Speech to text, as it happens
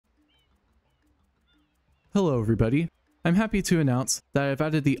Hello everybody, I'm happy to announce that I've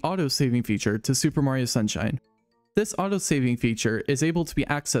added the auto-saving feature to Super Mario Sunshine. This auto-saving feature is able to be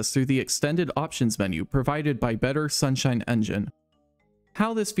accessed through the extended options menu provided by Better Sunshine Engine.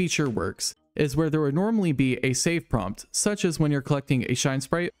 How this feature works is where there would normally be a save prompt, such as when you're collecting a shine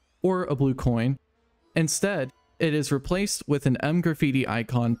sprite or a blue coin. Instead, it is replaced with an M graffiti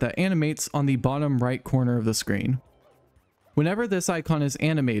icon that animates on the bottom right corner of the screen. Whenever this icon is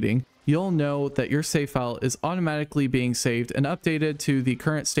animating, you'll know that your save file is automatically being saved and updated to the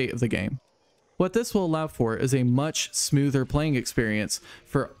current state of the game. What this will allow for is a much smoother playing experience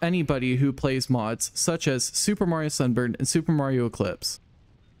for anybody who plays mods such as Super Mario Sunburn and Super Mario Eclipse.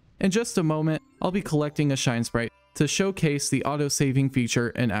 In just a moment, I'll be collecting a shine sprite to showcase the auto-saving feature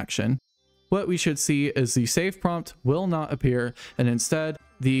in action. What we should see is the save prompt will not appear, and instead,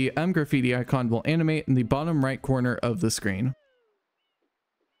 the M graffiti icon will animate in the bottom right corner of the screen.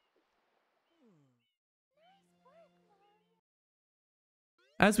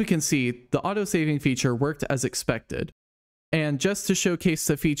 As we can see, the auto-saving feature worked as expected. And just to showcase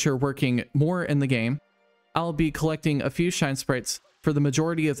the feature working more in the game, I'll be collecting a few shine sprites for the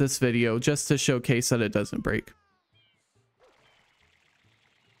majority of this video just to showcase that it doesn't break.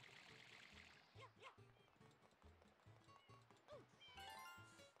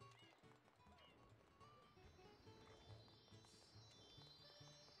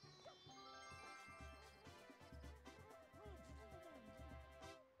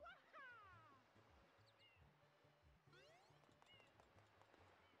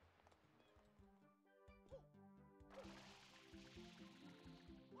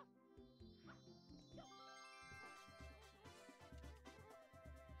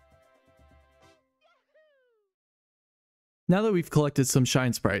 Now that we've collected some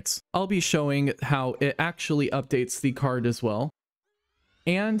shine sprites, I'll be showing how it actually updates the card as well.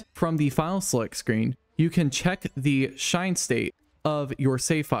 And from the file select screen, you can check the shine state of your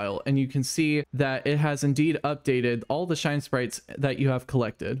save file, and you can see that it has indeed updated all the shine sprites that you have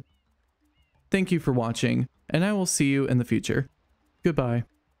collected. Thank you for watching, and I will see you in the future. Goodbye.